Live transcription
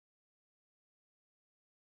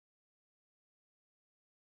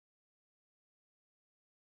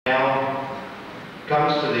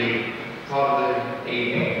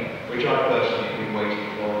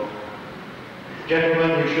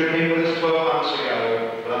gentleman who should have been with us 12 months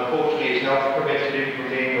ago, but unfortunately his health prevented him from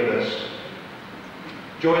being with us,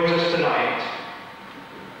 joins us tonight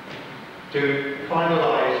to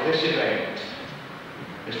finalise this event,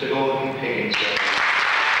 Mr. Gordon Higginson.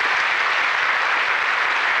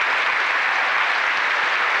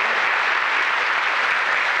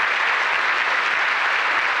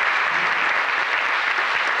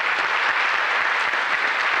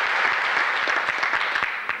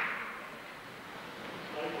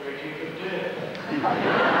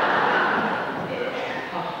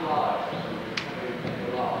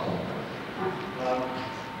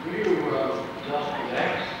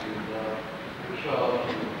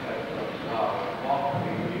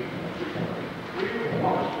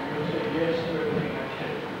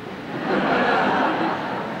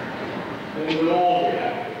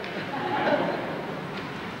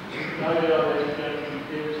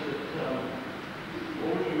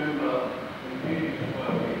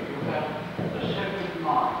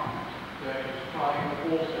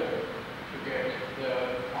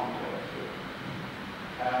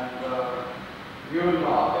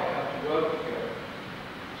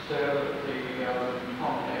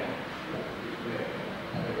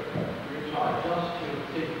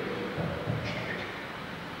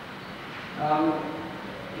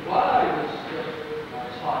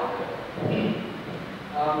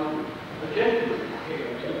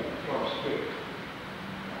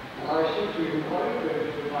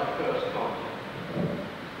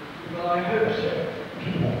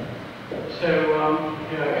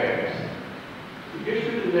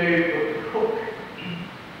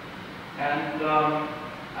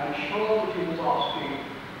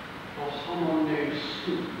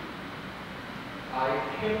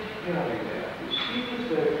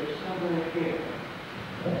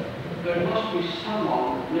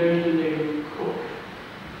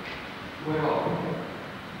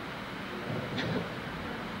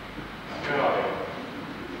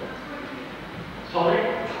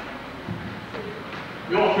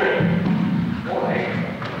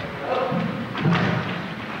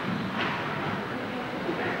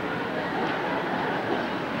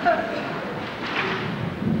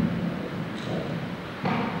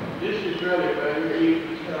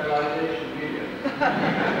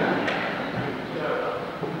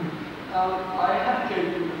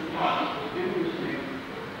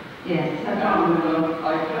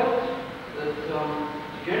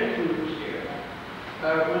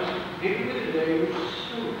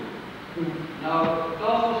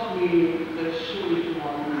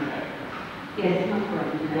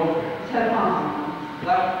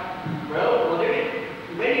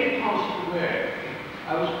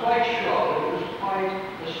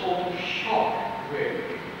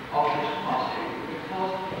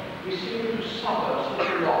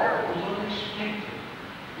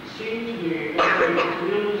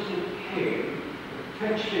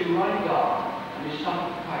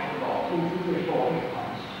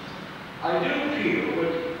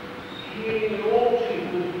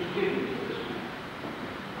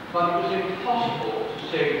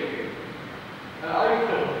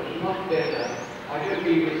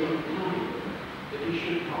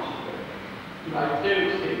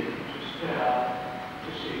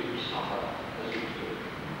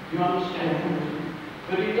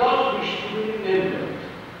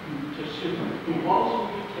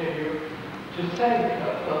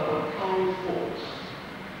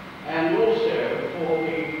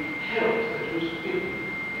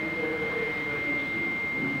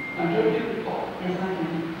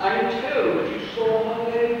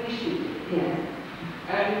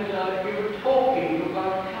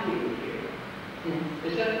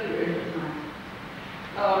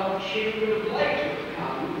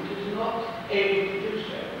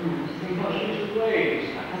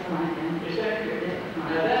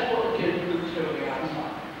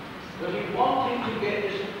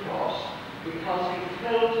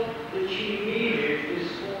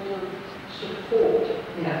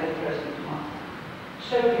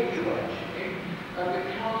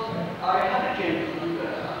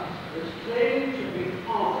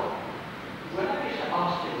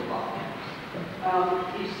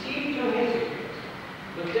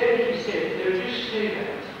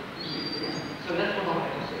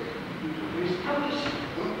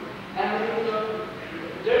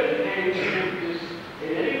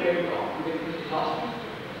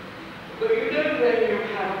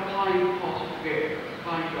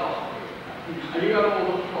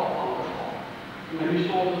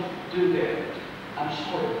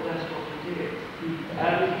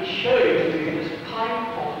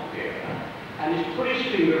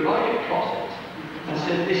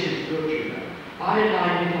 I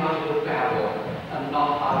like it out of a barrel and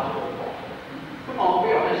not out of a bottle. Come on,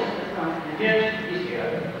 be honest. Yes, he's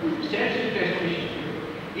here. He sends his best wishes to you.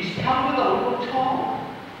 He's come with Uncle Tom.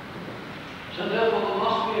 So therefore there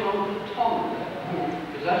must be an Uncle Tom there,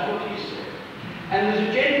 because that's what he said. And there's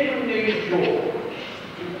a gentleman named George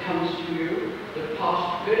who comes to you that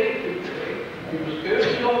passed very quickly. You must go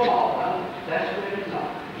to your father, that's where his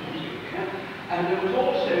life is. And there was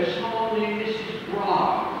also someone named Mrs.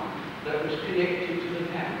 Brown that was connected to the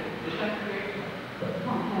family. Is that correct?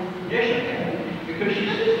 Yes, you can. Because she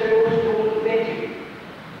says they always call her Betty.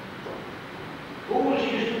 Always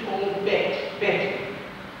used to call her Betty.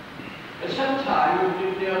 At some time we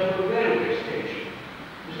lived near to a railway station.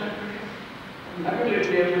 Is that correct? Have you lived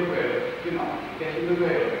near to a railway? You might get in the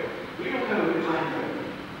railway. Will you come behind me?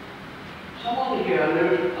 Someone here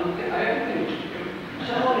knows, I haven't finished you.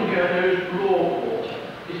 Someone here knows Broadwater.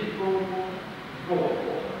 Is it Broadwater?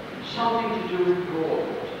 Broadwater. Something to do with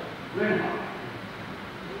Broadwater. Very high.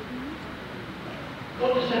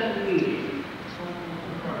 What does that mean?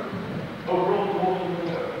 Oh, Broadwater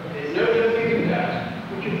Road. There's no thinking that.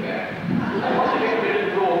 Put your back. I want to get rid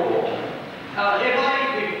of Broadwater. If I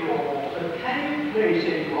pick Broadwater, can you place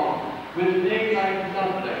anyone with a name like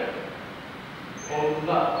Ludlow? Or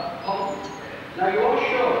Love? Now you're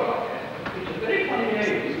sure about that. It's a very funny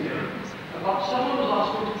name, isn't it? But someone was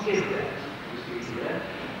asking to give that, you see here,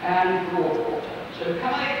 and Broadwater. So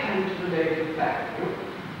can I come to the lady back?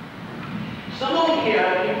 Someone here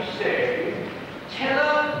keeps saying, tell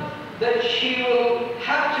her that she will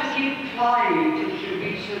have to keep climbing till she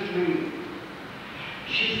meets her dream.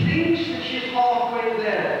 She thinks that she's halfway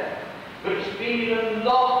there, but it's been a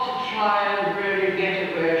lot to try and really get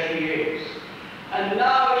her where she is. And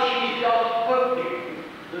now she's just hoping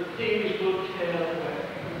that things will tear away.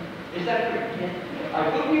 Is that correct? Yes.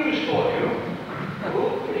 I've good news for you.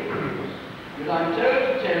 Good news. Because I'm told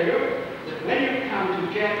to tell you that when you come to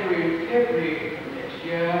January and February of next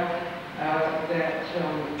year,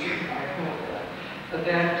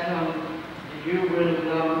 you will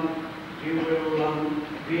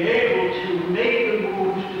be able to make the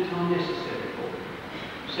moves that are necessary for you.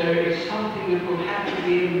 So it's something that will have to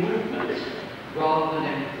be in movement rather than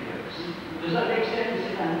anything else. Does that make sense?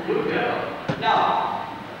 Good girl.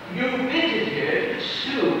 Now, you visited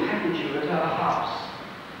Sue, haven't you, at her house?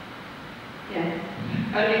 Yes.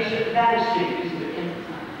 And it's at Lansing, isn't it? Yes.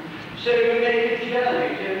 So you make a journey,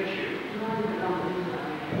 don't you?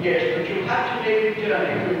 Yes, but you have to make a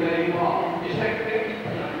journey from where you are. Is that correct?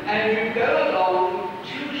 And you go along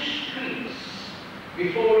 2 streets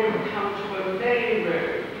before you come to a main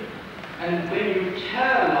road. And when you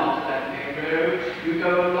turn onto that main road, you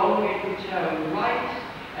go along it and turn right.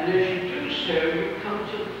 And as you do so, you come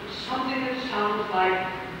to something that sounds like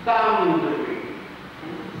boundary.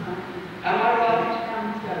 Am I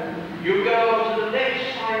right? You go on to the left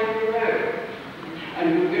side of the road, and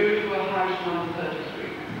you go to a house number 33.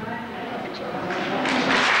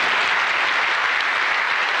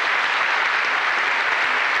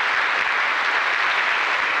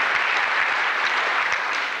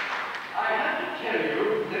 I have to tell you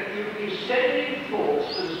that you've been sending thoughts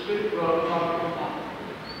to the spirit world about your mother.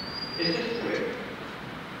 Is this correct?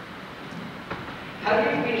 Have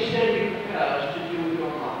you been sending prayers to do with your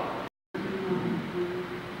mother?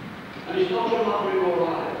 And it's not your mother-in-law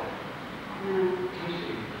either. I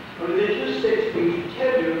see. Well, they just said to me to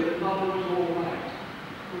tell you that mother was all right.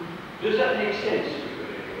 Does that make sense to you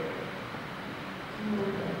anyway?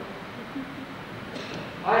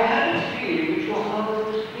 I had a feeling that your mother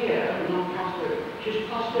was here and not passed over. She's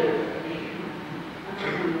passed over.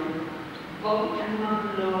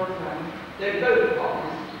 They're both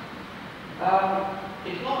passed.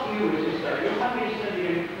 It's not you, is it, sir? You have been sending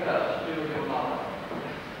in prayers to do with your mother.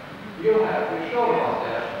 You have, you're sure about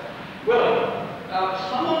that? Well,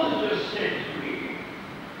 someone has just said to me,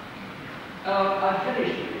 I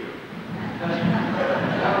finished with you.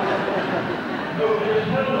 No, just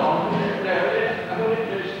hold on. No,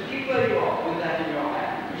 just keep where you are with that in your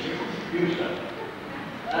hand. You, sir.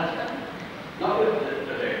 That's it. Not with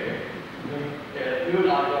the lady. You and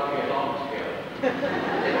I got to get on together.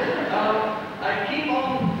 I keep on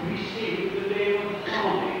receiving the name of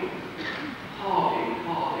Harding. Harding.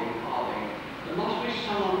 There must be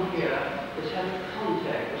someone here that's had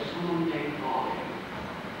contact with someone named Harding.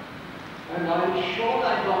 And I'm sure I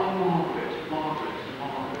got Margaret.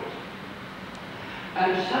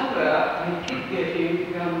 And somewhere I keep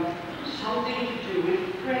getting something to do with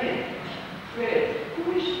Fred.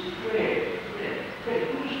 Who is Fred?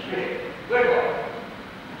 Who's Fred? Where are you?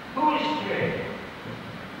 Who is Fred?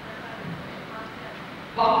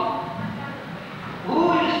 Pardon? Who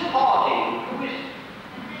is Harding?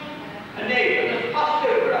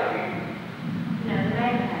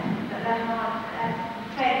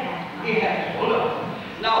 Fred had. Yes, hold on.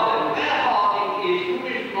 Now then, where Harding is, who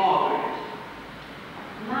is Margaret?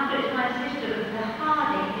 Margaret's my sister, but the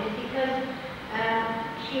Harding is because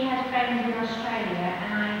she has friends in Australia,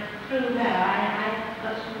 and through her, I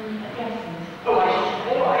got some addresses. Oh, I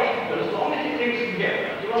see. All right, but as long as it links together,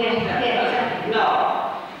 do you understand? Yes.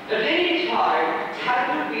 Now, at any time,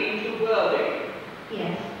 have you been to Worthing?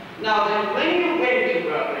 Yes. Now then, when you went to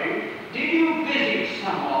Worthing, did you visit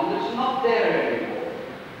someone that's not there anymore?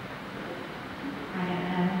 I don't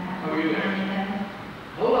know. Oh, you don't?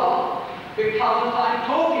 Hold on. Because as I'm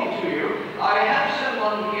talking to you, I have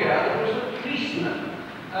someone here that was a policeman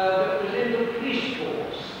that was in the police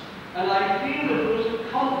force. And I feel that there was a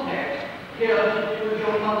contact here to do with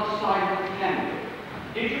your mother's side of the family.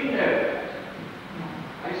 Did you know that?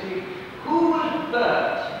 I see. Who was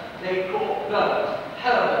Bert? They called Bert.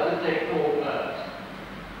 Herbert that they called Bert.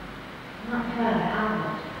 Not Herbert,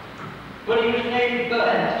 Albert. But he was named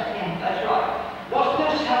Bert. Yeah. That's right. Was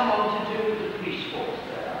there someone to do with the police force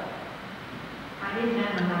there? I didn't know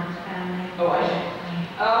my mother's family. Oh, I see.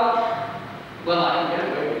 Well, I can get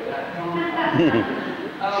away with that, can't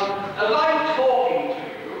I? As I'm talking to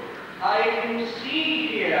you, I can see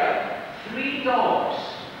here 3 dogs.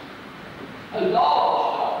 A large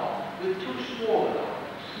dog with 2 smaller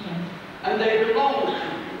dogs. Yes. And they belong to you,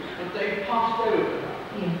 but they passed over.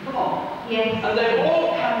 Yes. Come on. Yes. And they've all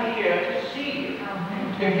come here to see you. Oh,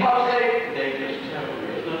 thank you. Because they just told me,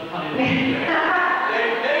 it's not funny. They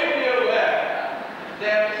made me aware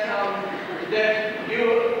that you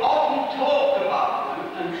often talk about them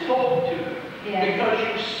and talk to them. Yes. Because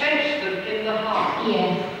you sense them in the heart.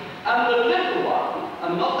 Yes. And the little one,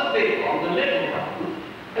 and not the big one, the little one,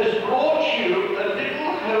 has brought you a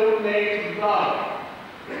little homemade rug.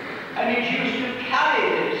 And he used to carry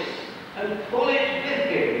this and pull it with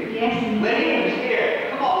him. Yes. When he was here.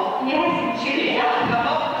 Come on. Yes. He just come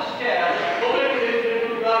up the stairs, pulling this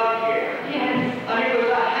little rug here. Yes. And it was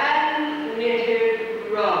a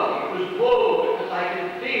hand-knitted rug. It was wool because I can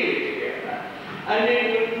feel it here. And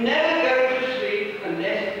it would never go to sleep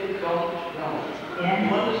unless the dog was wrong. Yes.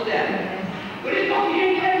 You understand? Yes. But it's not the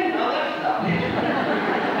intent. No, that's lovely.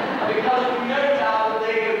 Because we know now that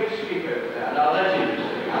they go to sleep over there. Now that's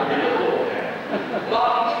interesting. I never thought that. But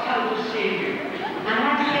he's come to see you. I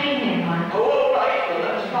have seen him once. Oh, all right, well,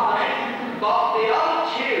 that's fine. But the other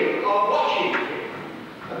 2 are watching you.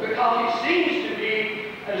 Because it seems to be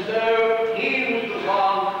as though he was the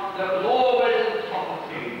one that was always at the top of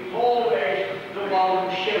things. Always the one who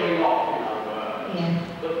was showing off, in other words. Yes.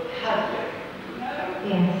 But Hadley.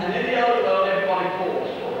 Yes. And in the other world, everybody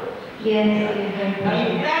falls for it. Yes.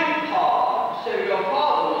 And Grandpa, so your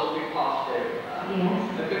father must be passed over. Yes.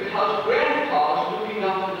 Because Grandpa's looking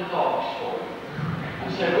after the dogs for you. And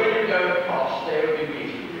so when you go across, they will be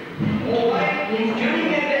meeting you. All right? Yes. Do you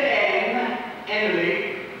remember Emily?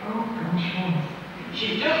 Oh, gosh, yes. She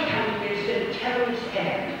just come to me and said, tell us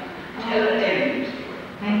Em. Tell her Em.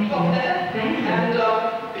 Thank you. Got that? Thank you.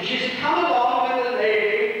 And she's come along with a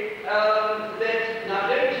lady that, now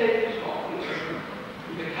don't take this wrong,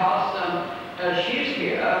 because she's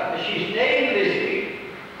here, she's named Lizzie,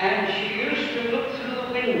 and she used to look through the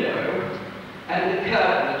window and the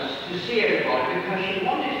curtains to see everybody, because she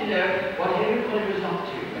wanted to know what everybody was up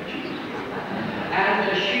to when she was here.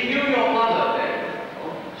 And she knew your mother then,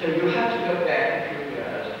 so you have to go back a few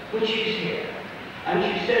years, but she's here. And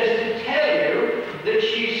she says to tell you that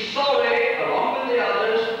she's sorry, along with the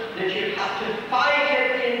others, that you have to fight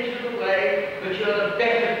everything to the way, but you're the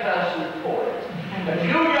better person for it. A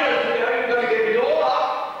few years ago, you're going to give it all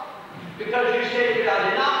up, because you said you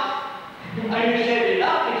had enough, and you said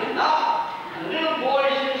enough is enough, and little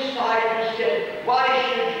voice inside you said, why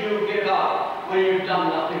should you give up when you've done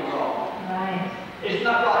nothing wrong? Right. Isn't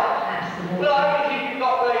that right? Absolutely. Well, I think you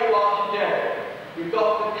got where you are today. You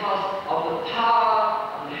got because of the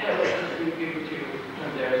power and the help that's been given to you from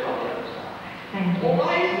those on the other side. Thank you. All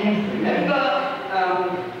right? Yes. Remember,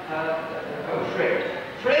 Fred.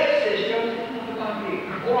 Fred says, not about me.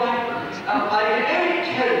 All right? I can only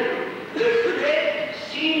tell you that Fred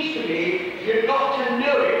seems to me you've got to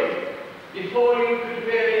know him before you could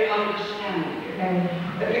really understand him.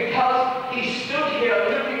 Because he stood here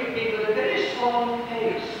looking at me with a very solemn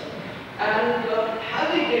face. And as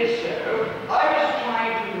he did so, I was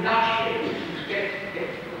trying to nudge him to get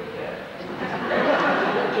good there.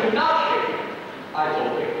 To nudge him. I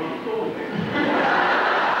thought they couldn't fool me.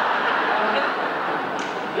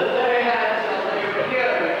 That they were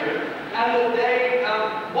hearing at you, and that they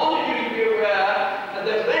wanted you to be aware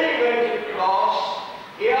that when he went across,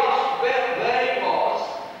 he asked where he was,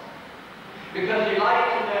 because he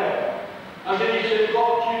liked to know. And then he said,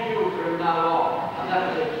 what do you do from now on? And that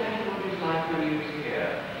was exactly what he was like when he was here.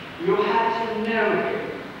 You had to know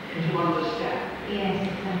him to understand. Yes,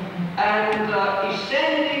 exactly. And he's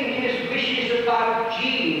sending his wishes about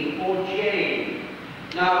Jean or Jane.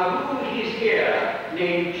 Now, who is here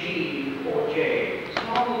named Jean or Jane?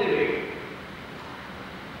 Someone living.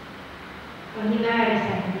 Well, he married a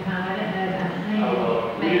second time, I don't know that. Maybe, Oh, well,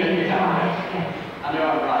 maybe you his have wife, it. yes. I know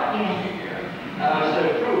I'm right. Yes. So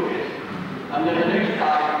prove it. And then the next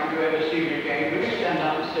time you ever see me again, you stand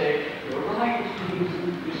up and say, you're right, Mr. Higginson,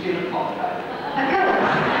 you see an apologize.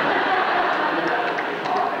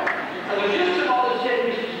 And there's just someone that said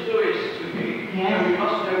Mrs. Lewis to me. Yes. So you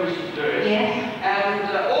must know Mrs. Lewis. Yes. And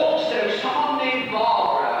also someone named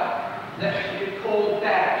Barbara that you call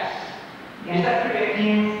Babs. Yes. Is that correct?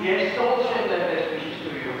 Yes. Yes, all send their best wishes to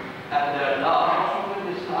you. And last one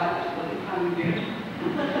this side, there's nothing coming in.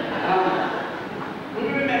 Will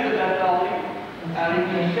you remember that, darling? And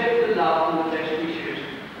you said the love and the best wishes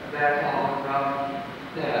that are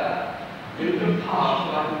there. You can pass so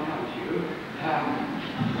I can come to you.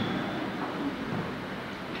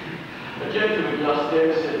 A gentleman just then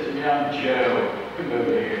said to me, I'm Joe, come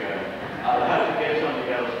over here. I'll have to get something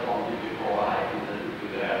else from you before I can do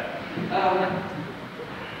that.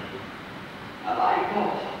 And I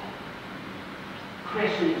got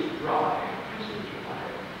Crescent Drive.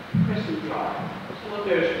 Someone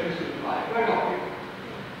knows Crescent Drive. Where are you?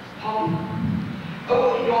 Pardon? Oh,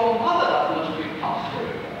 your mother must be passed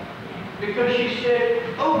over. Because she said,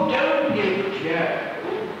 oh, don't give Joe,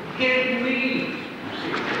 give me.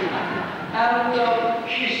 And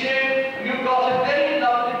she said, you've got a very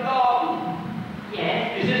lovely garden.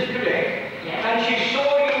 Yes. Is this correct? Yes. And she saw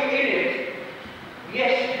you in it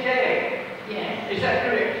yesterday. Yes. Is that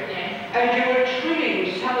correct? Yes. And you were trimming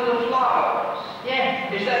some of the flowers.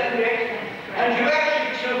 Yes. Is that correct? That's correct. And you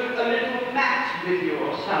actually took a little mat with you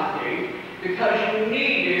or something because you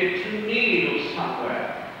needed to kneel somewhere.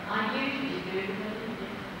 I usually do, but I didn't do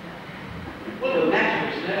Well, the mat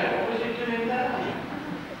was there. What was it doing there?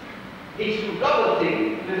 It's a rubber thing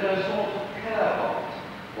with a sort of curve on it.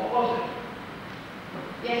 What was it?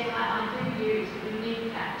 Yes, I do use the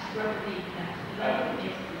kneecaps, rubber kneecaps, but I didn't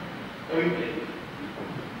use them. Oh, you didn't?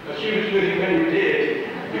 Well, she was with you when you did,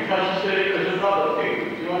 because she said it was a rubber thing.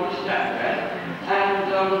 Do you understand that?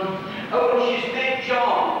 And, oh, and she's met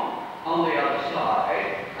John on the other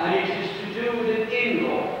side, and it is to do with an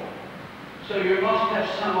in-law. So you must have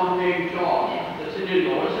someone named John that's an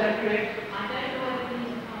in-law. Is that correct? I don't know whether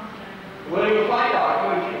he's a pastor. Well, you'll find out,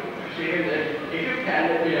 won't you? See, if you can,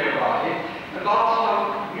 let me know about it.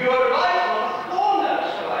 But you are right on the corner,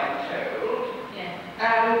 so I'm told. Yes.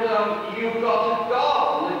 And you've got a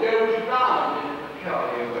garden that goes round in a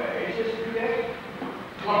peculiar way. Is this correct?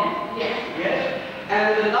 Yes. Yes. And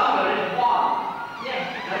the number is 1. Yes.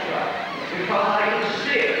 That's right. Because I can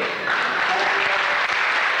see it.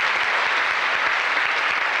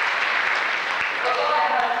 But I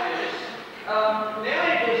have this. May I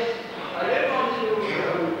don't want to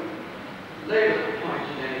labour the point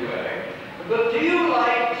in any way, but do you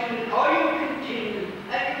like to, are you continuing,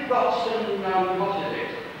 have you got some, what is it,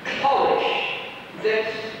 polish,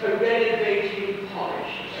 that's a renovating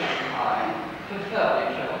polish of some kind for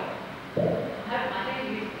furniture? I don't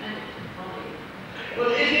use furniture polish.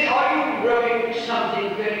 Well, are you rubbing something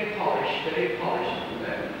very polished at the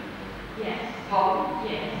moment? Yes. Pardon?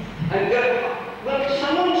 Yes. And well,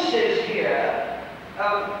 someone says here,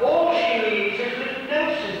 all she needs is little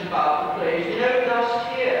notices about the place, no dust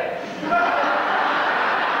here. Don't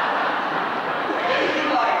you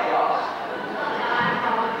like dust? I'm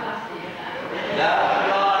not fussy about it. That's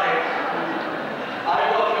right. I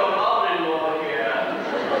got your mother-in-law here.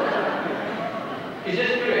 Is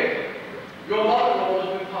this correct? Your mother-in-law has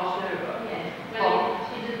been passed over? Yes. Well,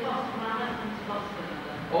 she's a foster, my husband's foster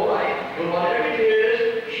mother. All right. Well, whatever it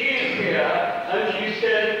is, she is here, and she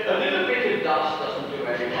said a little bit of dust doesn't do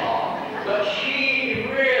any harm. But she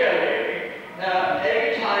really,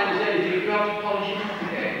 every time there's anything, you have to polish it up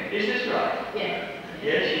again. Is this right? Yes.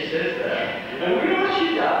 Yes, she says that. And you know what she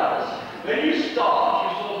does? When you start,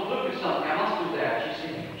 you sort of look at something, I must do that.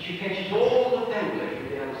 She catches all the family from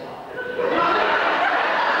the other side.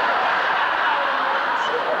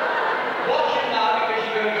 Watch it now, because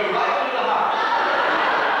you're going to go right through the house.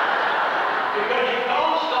 Because you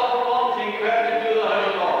can't stop for one thing, you have to do the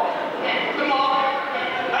whole lot. Yes. Come on.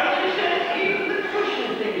 And she says even the cushion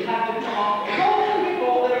things have to come off long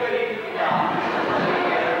before they're ready to be done.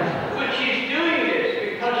 But she's doing this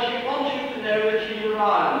because she wants you to know that she's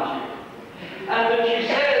around you. And that she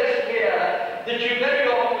says here that you very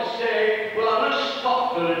often say, well, I must stop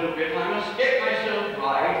for a little bit, I must get myself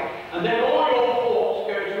right, and then all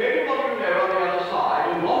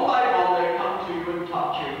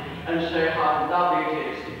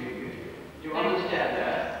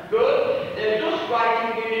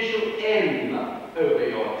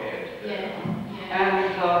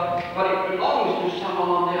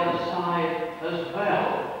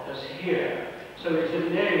a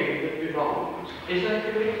name that belongs. Is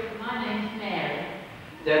that correct? My name's Mary.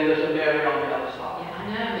 Then there's a Mary on the other side. Yeah, I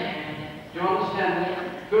know Mary. Do you understand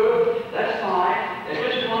that? Good, that's fine. I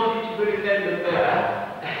just wanted to remember there.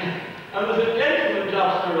 And there's a gentleman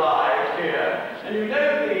just arrived here. And you know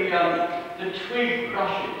the twig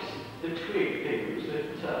brushes, the twig things that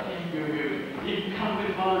you come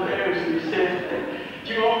with one of those and you said, do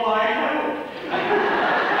you want my help? And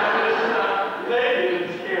this lady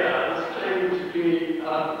that's here is claiming to be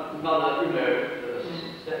mother,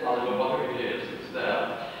 stepmother or whatever it is that's there.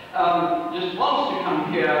 Just wants to come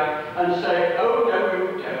here and say, oh no,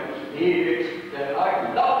 you don't need it.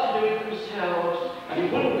 I'd love to do it themselves, and it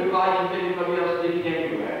wouldn't be right if anybody else did it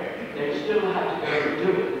anyway. They'd still have to go and do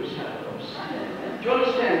it themselves. Do you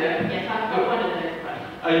understand that? Yes, I've got one of those brushes.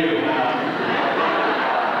 Oh, you have.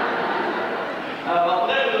 But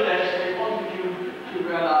nevertheless, they wanted you to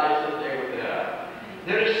realize that they were there.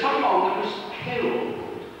 There is someone that was killed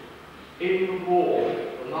in the war,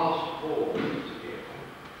 the last war that was here,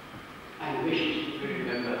 and wishes to be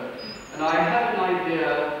remembered. And I have an idea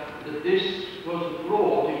that this was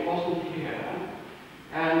abroad, it wasn't here,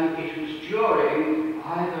 and it was during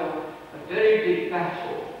either a very big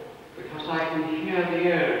battle, because I can hear the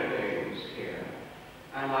aeroplanes here,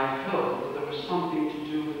 and I felt that there was something to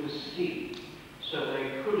do with the sea, so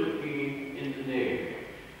they could have been in the Navy.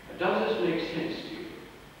 Does this make sense to you?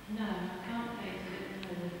 No, I can't face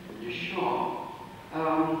it. You're sure?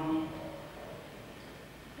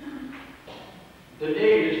 The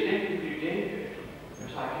name is definitely David,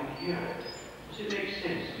 because I can hear it. Does it make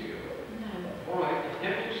sense to you? No. All right, you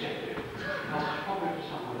have to accept it. I'll swap it for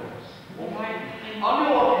someone else. All right? On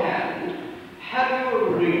your hand, have you a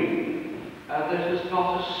ring that has got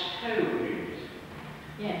a stone in it?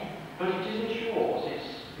 Yes. But it isn't yours, it's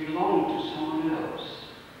belonged to someone else.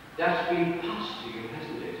 That's been passed to you,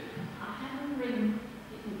 hasn't it? I have a ring,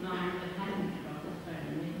 isn't mine, that hasn't got a stone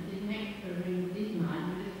in it. It's next to a ring that is mine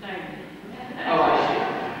with a stone in it. Oh, I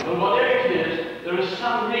see. Well, whatever it is, there is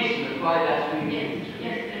some reason why that's been used.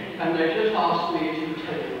 Yes, and they just asked me to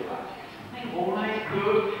tell you about it. thank you. All right,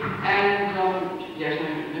 good. And, yes, I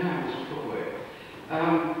know I must put away.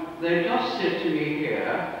 They just said to me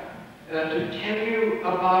here to tell you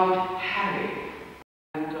about Harry.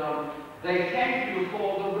 And they thank you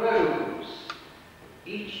for the rose.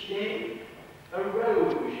 Each day, a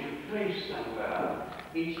rose you place somewhere.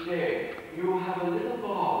 Each day, you have a little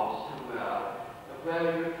bar somewhere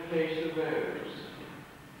where you place a rose.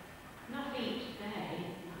 Not each day.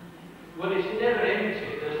 Well, it's never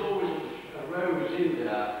empty. There's always a rose in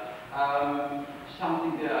there,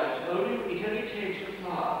 something there. It only takes a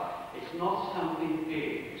flower. It's not something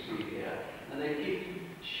big, you see here. And they keep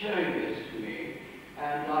showing this to me,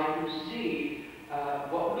 and I can see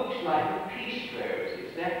what looks like a peace rose.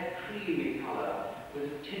 It's that creamy colour with a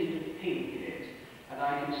tint of pink in it. And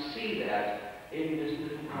I can see that in this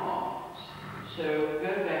little vase. So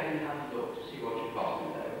go back and have a look to see what you've got in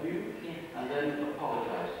there, will you? Yes. And then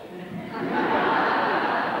apologise to me.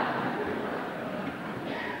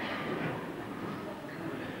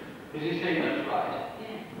 Is he saying that's right?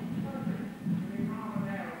 Yes.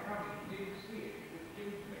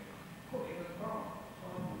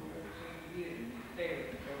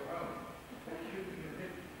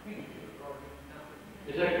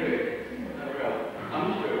 Is that correct? I'm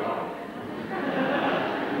sure right.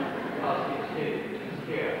 It's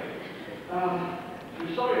here.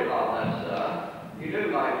 I'm sorry about that, sir. You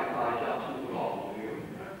don't like my judgment wrong, do you?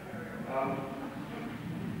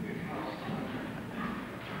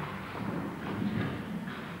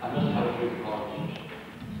 I must have a drink of orange.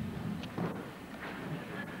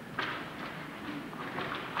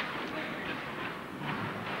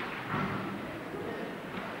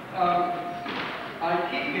 I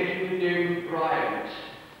keep getting the name Bryant.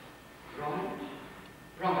 Bryant?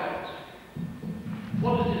 Bryant.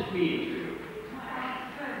 What does this mean to you?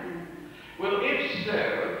 Well, if so,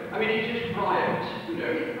 I mean, it is Bryant, you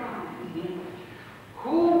know.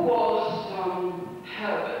 Who was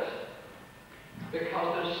Herbert? Because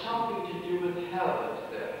there's something to do with Herbert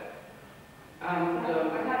there. And,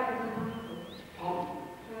 pardon?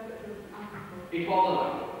 It was an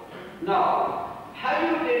uncle. Now, have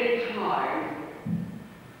you any time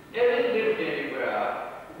ever lived anywhere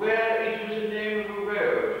where it was the name of a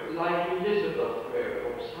road, like Elizabeth Road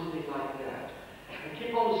or something like that? I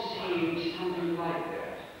keep on seeing something like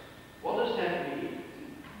that. What does that mean?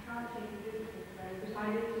 I can't think of Elizabeth Road, because I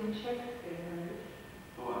lived in Shakespeare Road.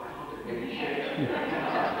 Oh, I can't think of Shakespeare.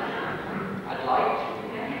 I'd like to,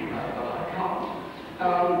 but I can't.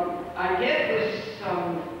 I get this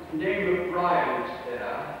name of Bryant there. I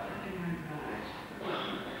think I'm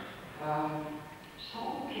right.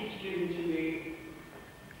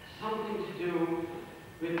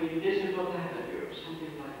 with Elizabeth Avenue,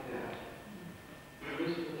 something like that.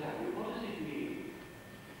 Elizabeth Avenue, what does it mean?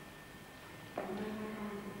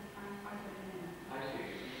 I see.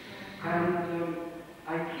 And I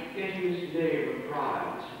keep getting this name of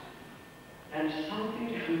Bryant, and something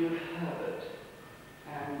to do with Herbert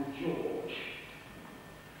and George.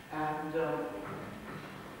 And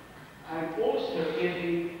I'm also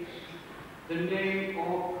getting the name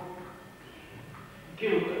of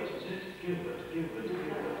Gilbert. Is it Gilbert?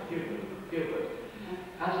 Gilbert.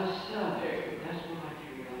 As a surname, that's what I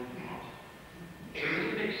feel I've got. It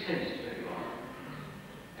doesn't make sense to anyone.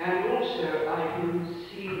 And also, I can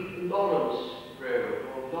see Lawrence Road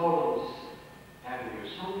or Lawrence Avenue,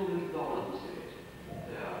 something with Lawrence in it.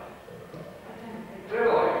 There. Where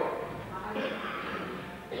are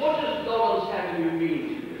you? What does Lawrence Avenue mean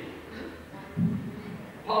to you?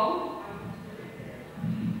 Pardon?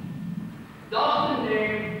 Does the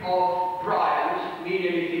name of Bryant mean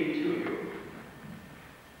anything to you?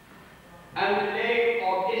 And the name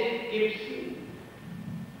of, is it Gibson?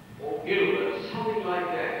 Or Gilbert? Something like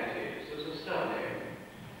that it is, as a surname.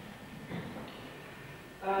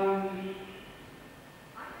 I can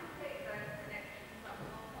take those connections, but I'm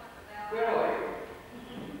not quite allowed. Where are you?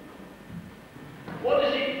 What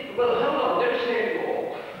is it? Well, hold on, don't say it more.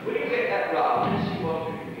 Will you get that round? Let's see what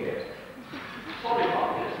you can get. Sorry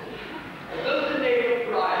about this. Does the name of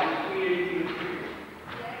Brian mean anything to you?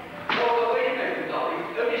 Oh, wait a minute, darling.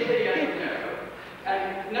 Only say yes or no.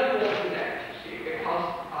 And no more than that, you see, because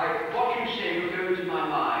what you say will go into my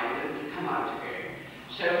mind and come out again.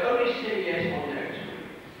 So only say yes or no to me.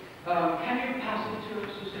 Can you pass it to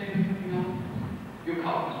us to say anything else? You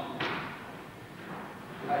can't.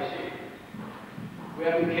 I see. We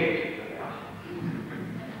haven't catered for that.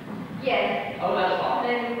 Yes. Oh, that's fine.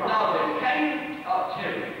 Then Now then, can you tell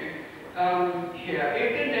me, here,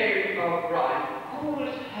 if the name of Brian, who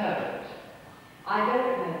was Herbert? I don't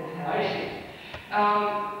know her. I see.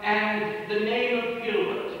 And the name of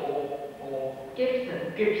Gilbert, or Gibson.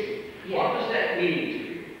 Gibson, Yes. what does that mean to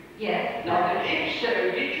you? Yes. Now then, if so,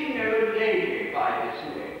 did you know a lady by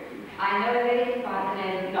this name? I know a lady by the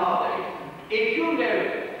name of Now then, if you know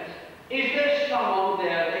that, is there someone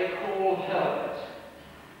there they call Herbert?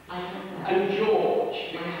 I don't know. And George?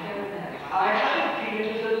 I don't know. I have a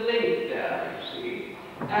feeling there's a link there, you see,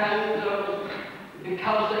 and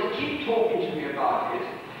because they keep talking to me about it,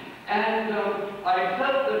 and I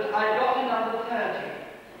felt that I got another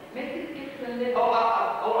 30. Mrs. Gibson lives... Oh,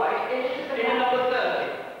 all right, Elizabeth in another 30.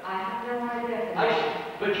 I have no idea. I see.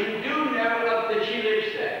 But you do know that she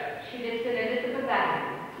lives there? She lives in Elizabeth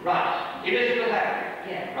Avenue. Right, Elizabeth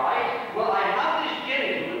Avenue. Yes. Right? Well, I have this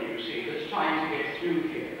gentleman, you see, that's trying to get through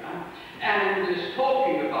here, and is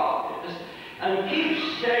talking about this, and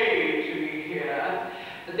keeps saying to me here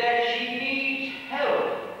that she needs help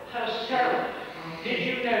herself. Did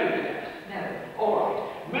you know that? No. All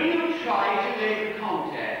right. Will you try to make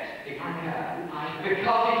contact, if you can?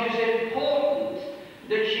 Because it is important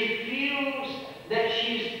that she feels that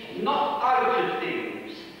she's not out of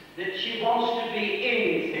things, that she wants to be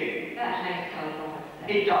in things. That makes total sense.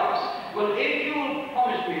 It does. Well, if you will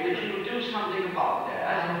promise me that you will do something about that,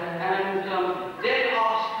 and then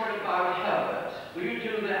ask her about Herbert, will you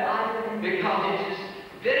do that? Because it is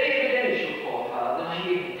very evidential for her that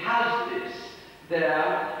she has this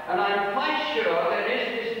there, and I'm quite sure there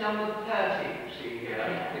is this number 30, you see here,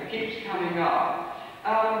 that keeps coming up.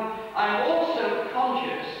 I'm also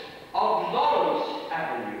conscious of Lawrence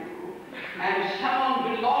Avenue, and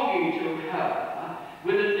someone belonging to her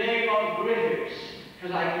with the name of Griffiths,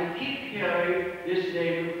 because I can keep hearing this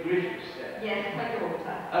name of Griffiths there. Yes, her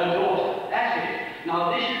daughter. Her daughter, that's it.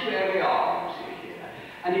 Now this is where we are, you see here.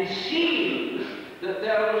 And it seems that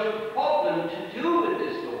there was a problem to do with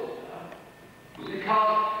this daughter,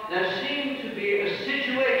 because there seemed to be a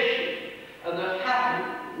situation that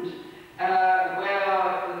happened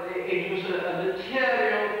where it was a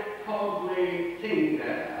material, probably, thing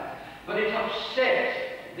there, but it upset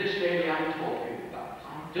this lady I'm talking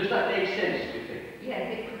about. Does that make sense, do you think? Yes,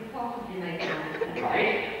 it could possibly make sense.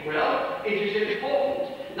 Right? Well, it is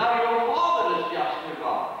important. Now, your father has just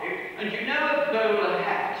arrived, and you know a bowler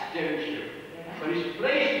hat, don't you? Yes. When he's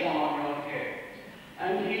placed one on your head,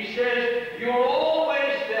 and he says, you're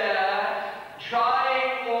always there,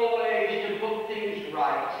 trying always to put things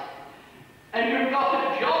right, and you've got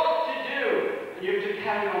a job to do, and you have to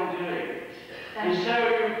carry on doing it. And so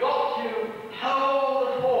you've got to hold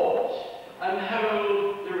the fort and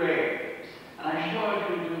hold the reins. And I'm sure if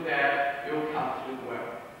you do that, you'll come through well.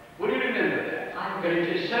 Will you remember that? But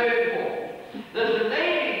it is so important. There's a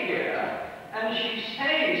lady here, and she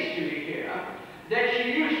says to me here that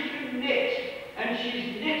she used to knit, and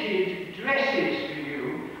she's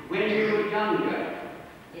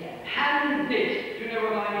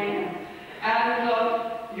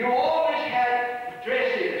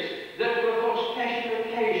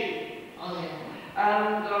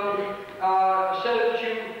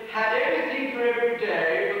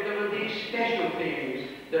special things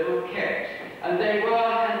that were kept, and they were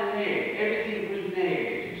handmade. Everything was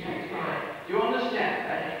made. Do you understand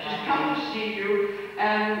that? She's come to see you,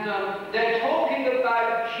 and they're talking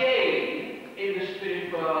about Jane in the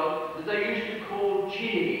spirit world that they used to call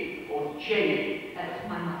Ginny or Jenny. That's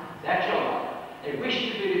my mother. That's your mother. They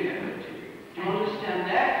wish to be remembered to you. Do you understand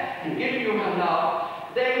that? And give you her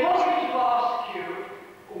love. They want me to ask you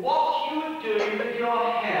what you were doing with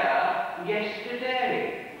your hair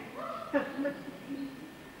yesterday.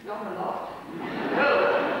 Not a lot. No.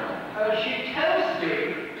 She tells me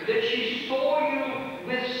that she saw you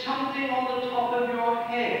with something on the top of your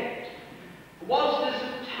head. Was this a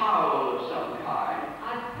towel of some kind? I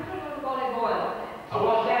put a little olive oil on it. Oh,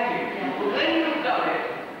 was that it? Yeah. Well, then you've done it.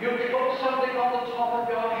 You've put something on the top of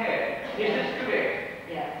your head. Is this correct?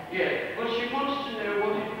 Yeah. Yes. Well, she wants to know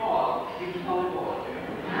what it was. It was olive oil.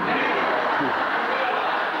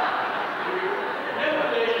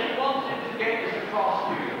 Nevertheless, she wanted to get this across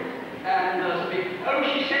to you. And speak. Oh,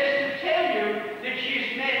 she says to tell you that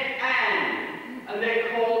she's met Anne, and they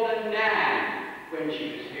called her Nan when she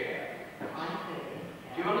was here. I see.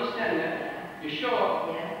 Do you understand that? You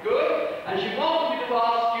sure? Yeah. Good. And she wanted me to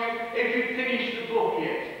ask you if you'd finished the book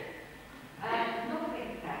yet. Not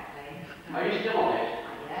exactly. Are you still on it?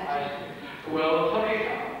 Yes. I see. Well, hurry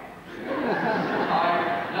up. Time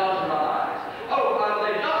does rise. Oh,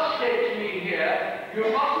 they just said to me here, you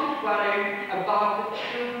mustn't worry about the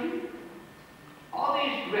children. Are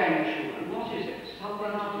these grandchildren? What is it?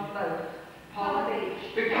 Someone on both. Pardon?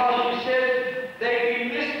 Because she says they've been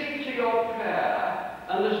listening to your prayer,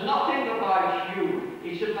 and there's nothing about you,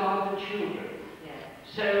 it's about the children. Yes.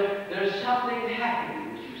 So there's something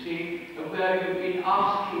happening, you see, where you've been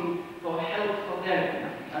asking for help for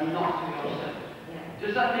them and not for yourself. Yes.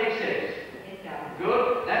 Does that make sense? It does.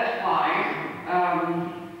 Good, that's fine.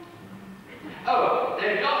 Oh,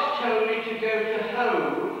 they've just told me to go to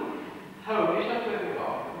home. Home, is that where we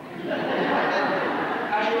are?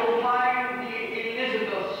 And you'll find the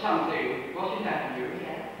Elizabeth something. What's it happened to you?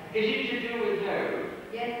 Yes. Is it to do with home?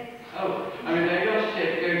 Yes. Oh, I mean, they just said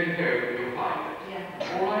go to home and you'll find it. Yes.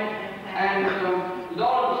 All right? And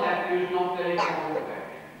Lawrence Avenue is not very far away.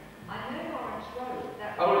 I know Lawrence Road.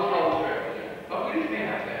 Oh, it's Lawrence Road. Oh, you may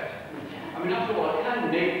have that. I mean, after all, I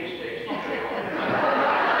can make mistakes, not very often.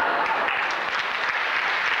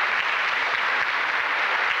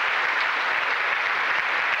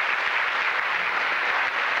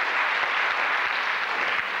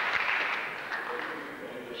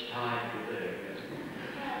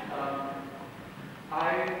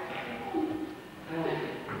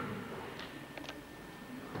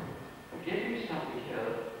 I'm getting something here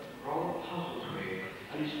that rather puzzles me,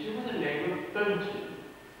 and it's to do with the name of Bolton.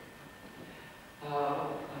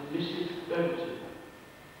 And Mrs. Bolton.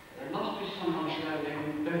 There must be someone here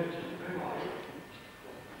named Bolton. Where are you?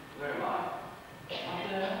 Where am I? Up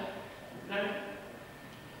there? No?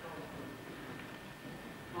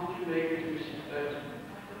 Can't you make it Mrs. Bolton?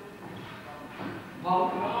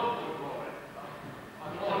 Pardon?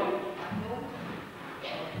 Sorry?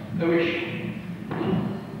 Oh, is she?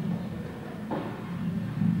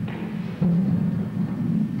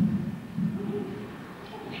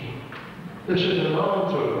 This is an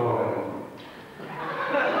aunt of mine.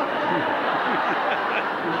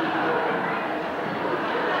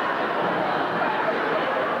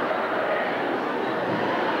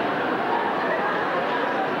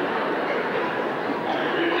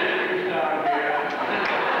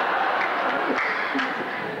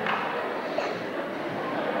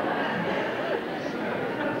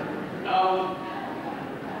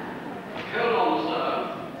 Hold on, sir.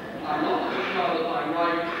 I'm not so sure that I'm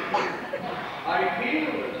right. I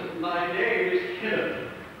feel that my name is Helen,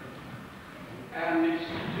 and it's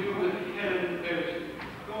to do with Helen Bolton.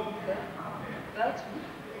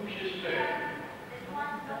 Who's your name? There's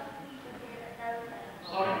one lot of people here that know her.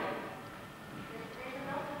 Sorry?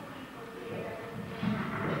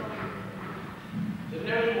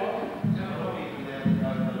 There's a lot of people here that There's no one?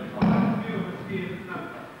 Yes.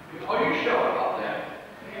 Are you sure about that?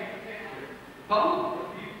 Pardon?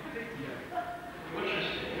 What's your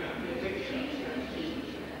name?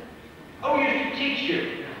 Oh, you used to teach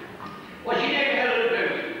you. Well, she named Helen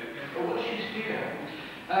Bolton. Oh, well, she's here.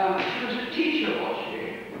 She was a teacher, was she?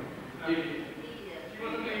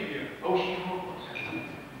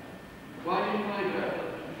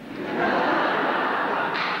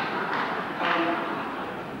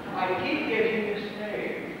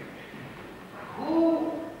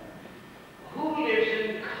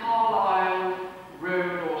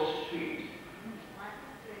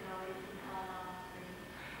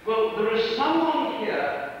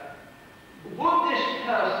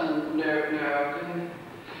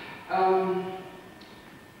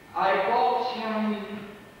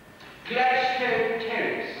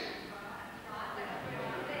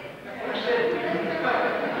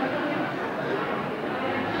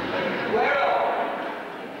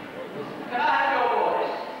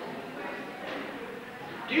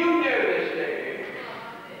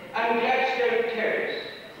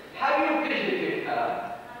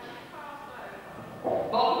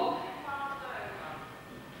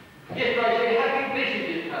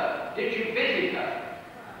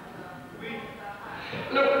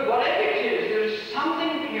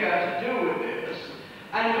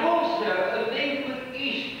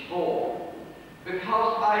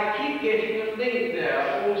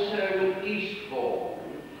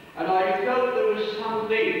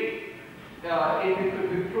 if it could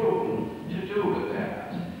be proven to do with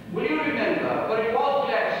that. Will you remember? But it was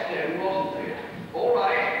Gladstone, wasn't it? All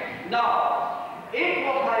right. Now, if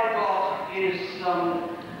what I got is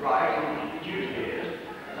right, and it usually is,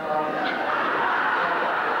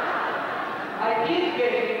 I keep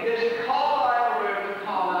getting this Carlisle Road and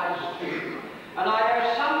Carlisle Street, and I have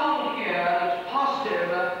someone here that's passed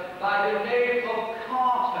over by the name of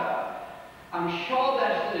Carter. I'm sure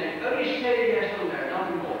that's the name. Only say yes or no,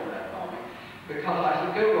 nothing more than that, Tommy, because I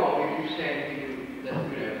shall go wrong if you say anything that,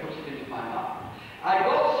 puts it into my mouth. I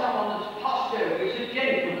got someone that's passed over. It's a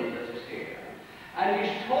gentleman that is here, and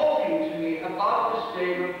he's talking to me about this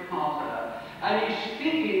name of Carter, and he's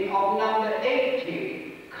speaking of number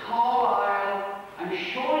 80, Carlisle. I'm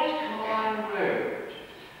sure it's Carlisle Road,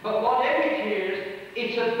 but whatever it is,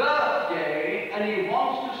 it's a birthday, and he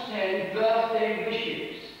wants to send birthday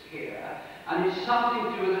wishes here, and it's something to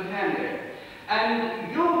do with the family.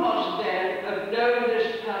 And you must then have known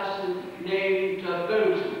this person named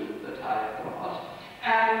Boson that I've got,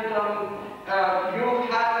 and you've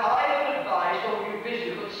had either advice or you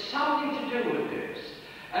visit, but something to do with this.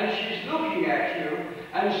 And she's looking at you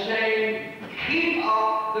and saying, keep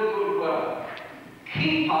up the good work.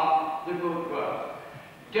 Keep up the good work.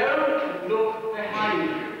 Don't look behind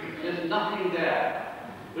you. There's nothing there.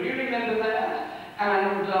 Will you remember that?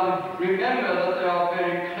 And remember that they are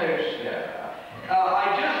very close there. I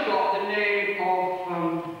just got the name of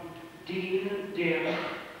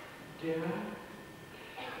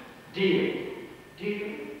Deal.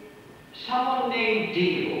 Someone named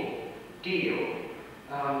Deal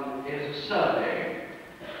is a surname,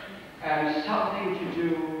 and something to do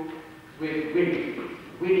with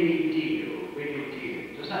Winnie Deal.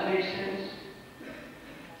 Does that make sense?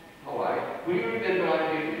 All right. Will you remember I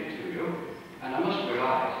gave it to you? And I must be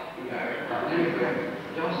right, Anyway,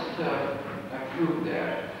 just prove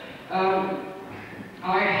there.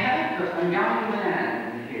 I have a young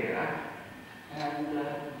man here, and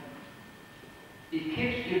he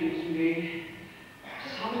keeps giving to me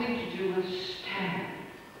something to do with Stan.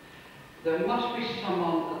 There must be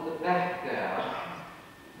someone at the back there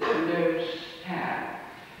that knows Stan.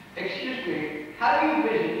 Excuse me, have you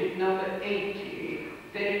visited number 80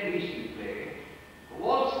 very recently?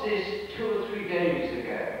 Was this 2 or 3 days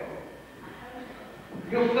ago?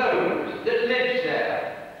 Your phone that lives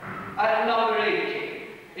there at number 80.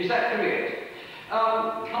 Is that correct?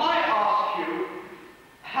 Can I ask you,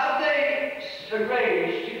 have they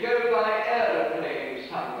arranged to go by aeroplane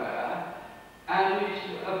somewhere and it's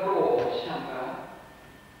abroad somewhere?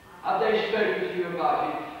 Have they spoken to you about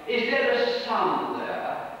it? Is there a son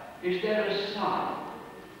there? Is there a son?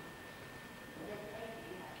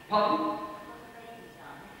 Pardon?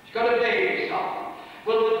 She's got a baby son.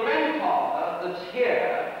 Well, the grandfather that's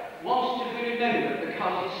here wants to be remembered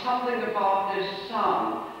because it's something about this son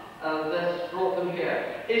that's brought them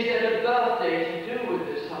here. Is there a birthday to do with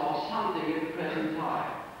this son or something in the present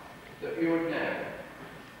time that you would know?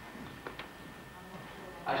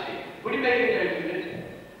 I see. Will you make a note of it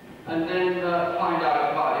and then find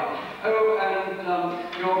out about it? Oh,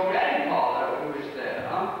 and your grandfather, who is there,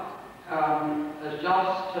 has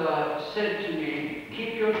just said to me,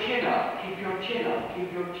 keep your chin up, keep your chin up,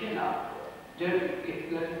 keep your chin up. Don't let it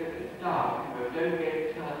get down, don't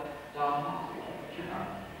get downhearted. Keep your chin up,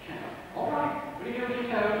 chin up. All right, will you do it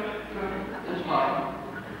at home? That's fine.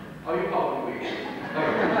 Oh, you can't be weak.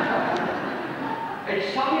 It's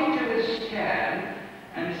something to do with Stan,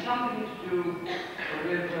 and something to do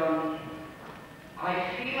with, I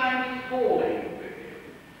feel I'm falling with you.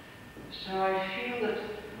 So I feel that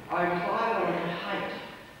I was either at a height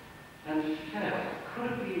and fell. Could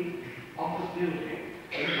have been off a building.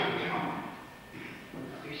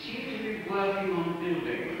 You seem to be working on a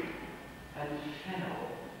building and fell.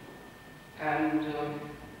 And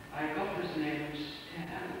I got this name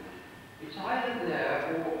Stan. It's either there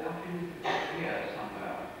or up here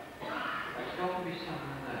somewhere. It's got to be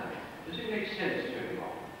somewhere there. Does it make sense to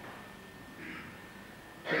everyone?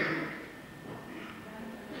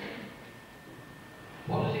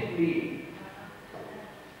 What does it mean?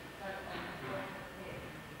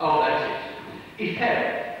 Oh, that's it. He fell,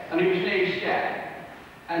 and he was named Stan.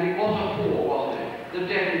 And it was a fall, wasn't it? The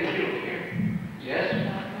devil killed him. Yes?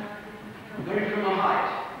 Very from a height.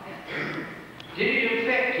 Did it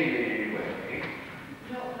affect him in any way?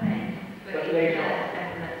 Not then, But later on.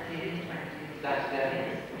 definitely. That's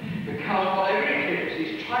definitely. Because whatever it is,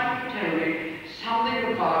 he's trying to tell me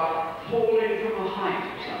something about falling from a height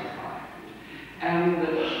of some kind. And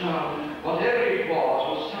that whatever it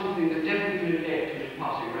was something that definitely led to his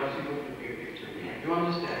passing, or else he wouldn't give it to me. Do you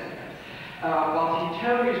understand that? But he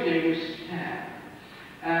told me his name was Stan.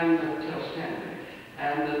 and that Stanley,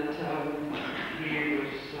 and that he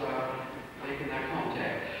was making that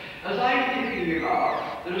contact. As I'm thinking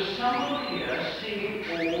about, there is someone here singing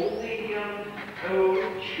all the old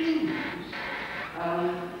tunes,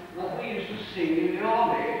 what we used to sing in the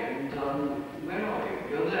army, and where are you?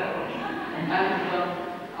 You're there, aren't you? And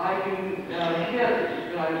I can hear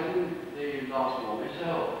this, I was in the last one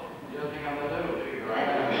myself. You don't think I'm that old, do you?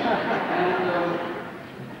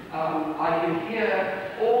 And I can hear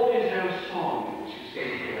all his own songs, you see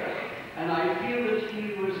here, and I feel that he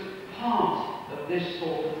was part of this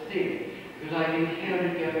sort of thing, because I can hear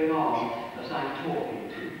it going on as I'm talking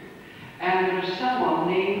to you. And there was someone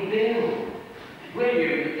named Bill,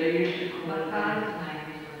 William, that they used to call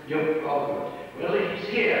your brother. Well, he's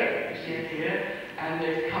here, you see here, and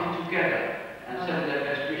they've come together and send their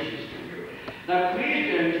best wishes to you. Now, please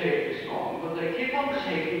don't take this long, but they keep on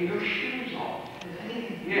taking your shoes off.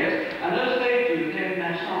 Yes, and as they do, they're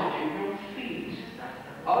massaging your feet.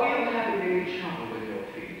 Are you having any trouble with your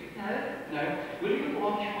feet? No. No? Will you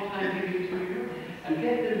watch what I'm giving to you and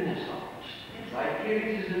get them massaged? Right here it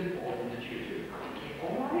is important that you do.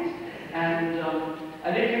 All right?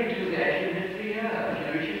 And if you do that, you'll hit the earth. You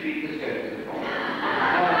know, it's your feet that's going to the bottom.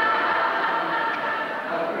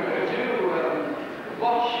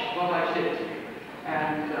 Watch what I said to you.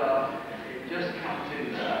 And it just comes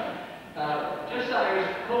in there. Just as I was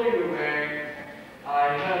pulling away,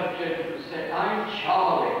 I heard a gentleman say, "I'm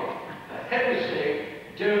Charlie. For heaven's sake,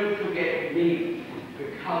 don't forget me,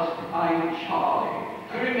 because I'm Charlie."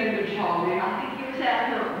 Do you remember Charlie? I think he was out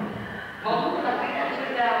Milton. Pardon? I think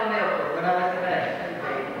he was out Milton when I was there.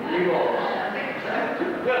 He was. I think so.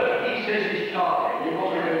 Well, he says he's Charlie. He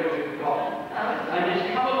wasn't going to be forgotten. And he's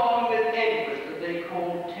come along with Edward that they call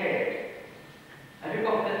Ted. Have you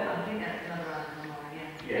got that? I think that's another animal, yeah.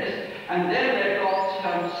 Yes. And then they've got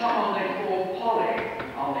someone they call Polly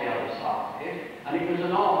on the other side. And it was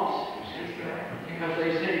an aunt, you see, because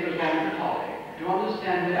they said it was on Polly. Do you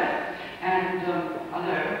understand that? And, I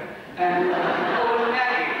know. And we call her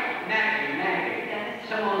Maggie. Yes.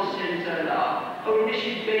 Someone sends her love. Oh,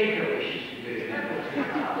 Mrs. Baker wishes to do it.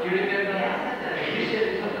 Do you remember that? Yes, I do. She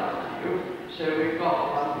sends her love to you. So we've got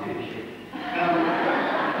one finishing.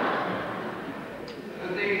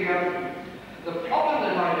 The problem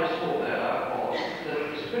that I just saw there was that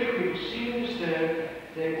the spirit group seemed as though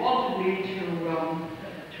they wanted me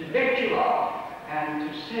to lift you up and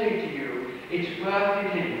to say to you, it's worth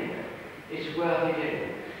it anyway. It's worth it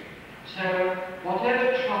anyway. So whatever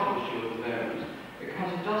troubles you at the moment, because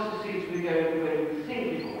it doesn't seem to be going the way you think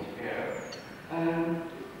it ought to go,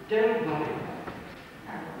 don't worry about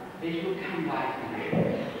it. It will come back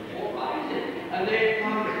again. All right. And they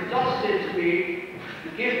just said to me,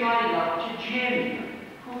 give my love to Jim.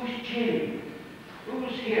 Who's Jim?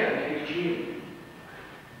 Who's here named Jim?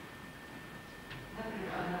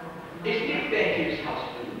 Isn't it Betty's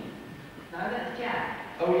husband? No, that's Jack.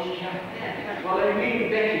 Oh, it's Jack. Yeah. Well, they mean